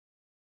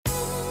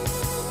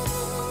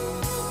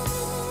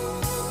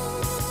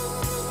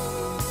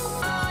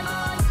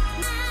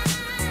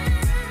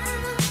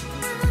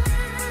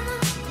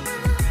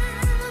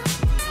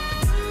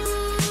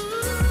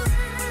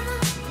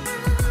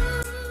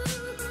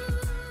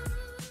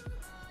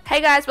Hey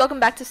guys, welcome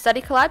back to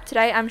Study Collab.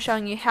 Today I'm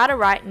showing you how to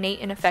write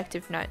neat and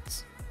effective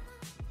notes.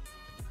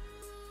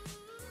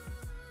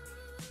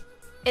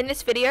 In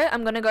this video,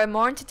 I'm going to go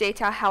more into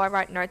detail how I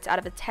write notes out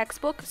of a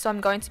textbook, so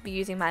I'm going to be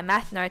using my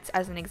math notes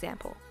as an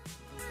example.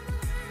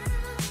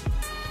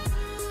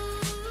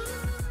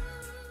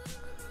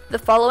 The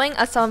following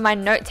are some of my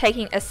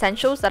note-taking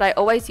essentials that I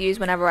always use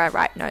whenever I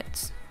write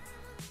notes.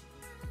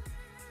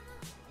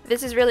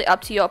 This is really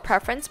up to your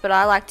preference, but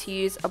I like to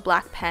use a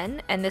black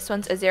pen, and this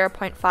one's a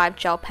 0.5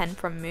 gel pen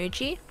from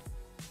MUJI.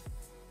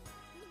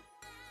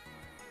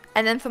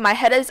 And then for my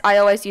headers, I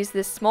always use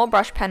this small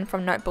brush pen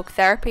from Notebook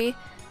Therapy,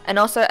 and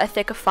also a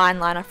thicker fine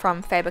liner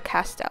from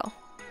Faber-Castell.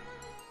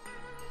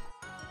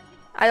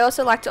 I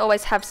also like to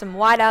always have some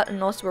whiteout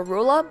and also a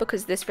ruler,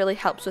 because this really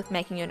helps with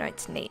making your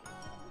notes neat.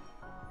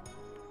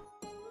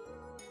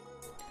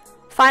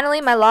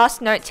 Finally, my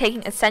last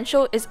note-taking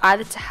essential is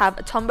either to have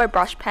a Tombow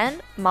brush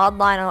pen, mild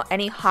liner, or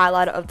any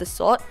highlighter of the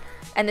sort,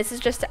 and this is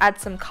just to add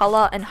some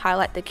colour and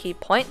highlight the key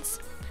points.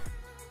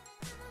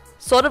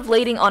 Sort of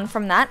leading on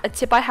from that, a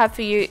tip I have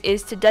for you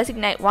is to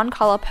designate one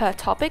colour per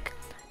topic.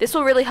 This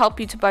will really help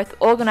you to both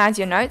organise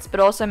your notes,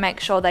 but also make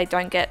sure they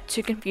don't get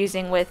too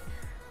confusing with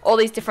all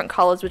these different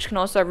colours, which can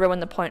also ruin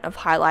the point of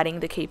highlighting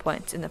the key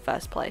points in the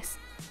first place.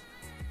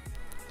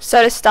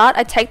 So to start,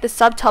 I take the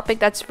subtopic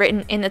that's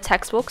written in the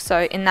textbook,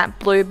 so in that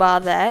blue bar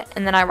there,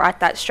 and then I write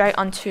that straight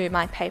onto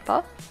my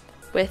paper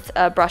with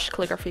a brush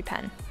calligraphy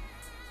pen.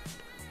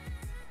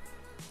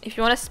 If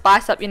you want to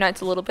spice up your notes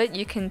a little bit,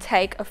 you can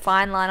take a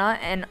fine liner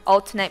and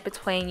alternate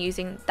between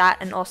using that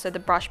and also the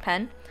brush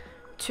pen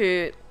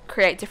to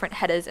create different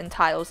headers and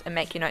titles and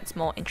make your notes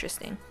more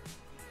interesting.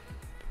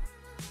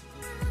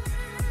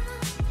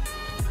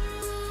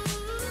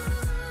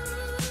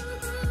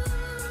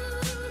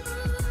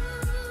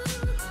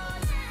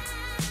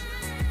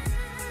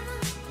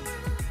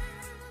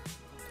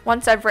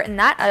 Once I've written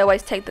that, I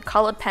always take the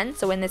coloured pen,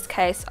 so in this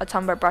case a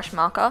Tombow brush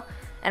marker,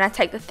 and I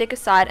take the thicker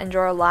side and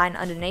draw a line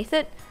underneath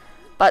it,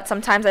 but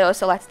sometimes I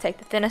also like to take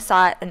the thinner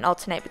side and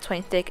alternate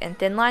between thick and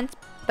thin lines,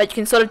 but you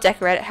can sort of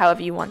decorate it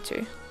however you want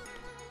to.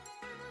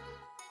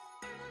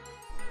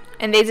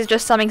 And these are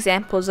just some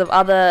examples of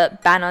other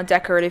banner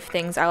decorative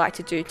things I like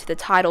to do to the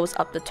titles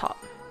up the top.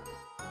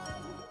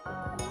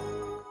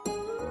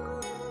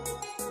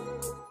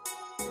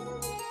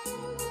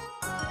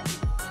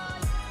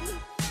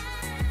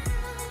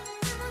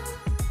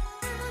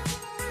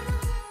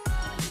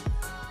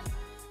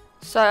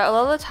 So a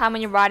lot of the time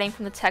when you're writing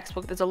from the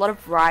textbook, there's a lot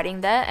of writing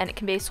there and it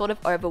can be sort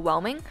of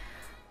overwhelming.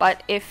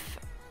 But if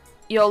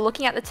you're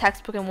looking at the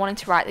textbook and wanting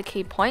to write the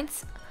key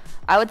points,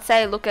 I would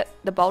say look at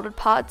the bolded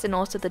parts and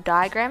also the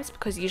diagrams,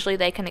 because usually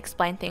they can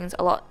explain things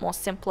a lot more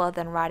simpler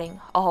than writing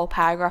a whole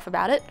paragraph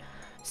about it.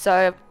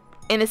 So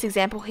in this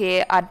example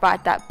here, I'd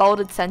write that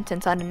bolded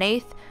sentence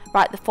underneath,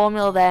 write the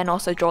formula there, and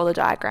also draw the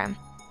diagram.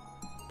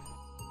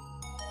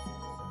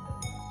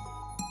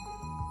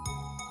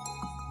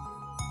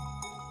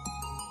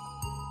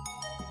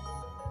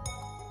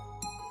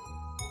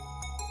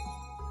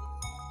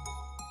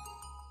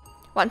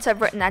 Once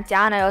I've written that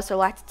down, I also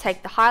like to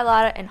take the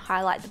highlighter and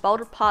highlight the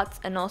bolded parts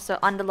and also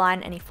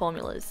underline any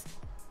formulas.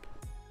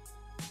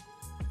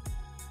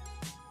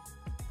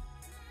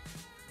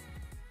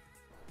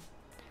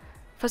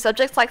 For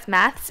subjects like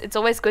maths, it's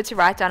always good to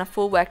write down a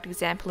full worked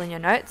example in your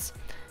notes.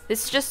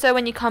 This is just so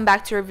when you come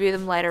back to review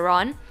them later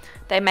on,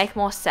 they make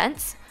more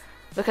sense,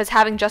 because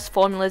having just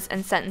formulas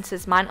and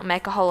sentences might not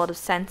make a whole lot of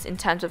sense in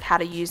terms of how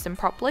to use them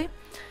properly.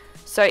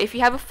 So if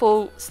you have a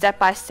full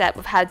step-by-step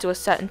of how to do a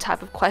certain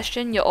type of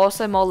question, you're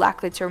also more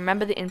likely to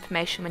remember the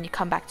information when you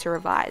come back to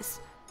revise.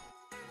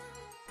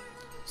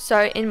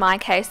 So in my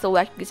case, the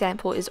worked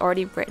example is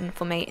already written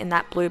for me in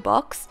that blue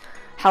box.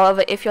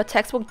 However, if your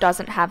textbook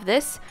doesn't have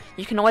this,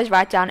 you can always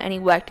write down any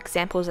worked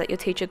examples that your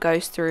teacher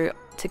goes through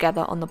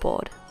together on the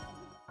board.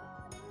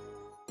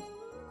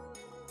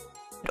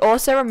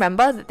 Also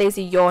remember that these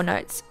are your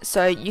notes,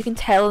 so you can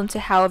tailor them to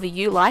however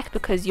you like,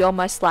 because you're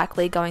most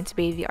likely going to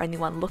be the only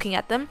one looking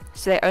at them,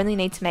 so they only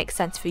need to make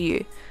sense for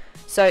you.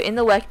 So in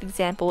the worked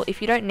example,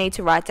 if you don't need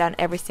to write down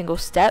every single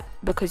step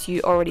because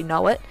you already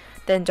know it,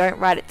 then don't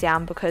write it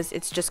down, because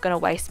it's just going to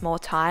waste more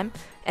time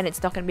and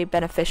it's not going to be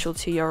beneficial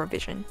to your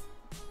revision.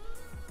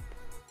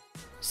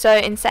 So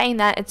in saying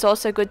that, it's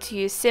also good to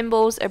use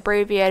symbols,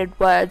 abbreviated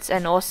words,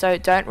 and also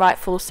don't write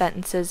full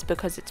sentences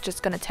because it's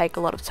just going to take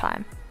a lot of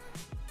time.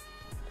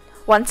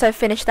 Once I've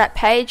finished that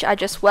page, I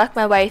just work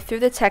my way through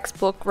the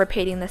textbook,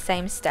 repeating the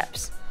same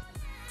steps.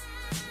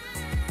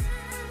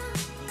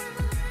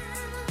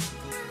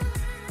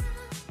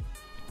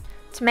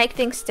 To make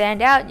things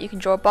stand out, you can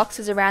draw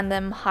boxes around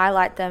them,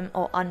 highlight them,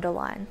 or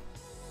underline.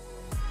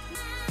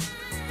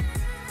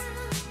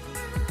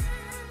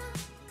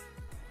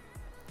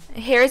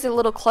 Here is a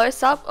little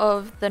close-up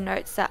of the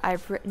notes that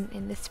I've written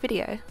in this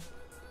video.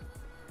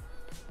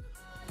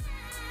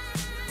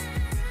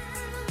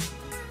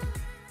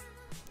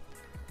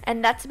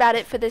 And that's about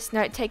it for this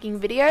note-taking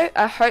video.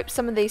 I hope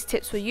some of these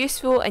tips were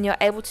useful and you're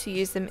able to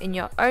use them in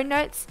your own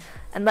notes,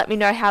 and let me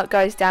know how it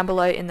goes down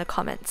below in the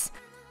comments.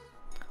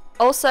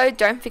 Also,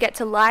 don't forget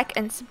to like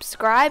and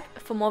subscribe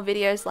for more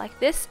videos like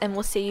this, and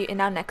we'll see you in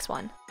our next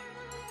one.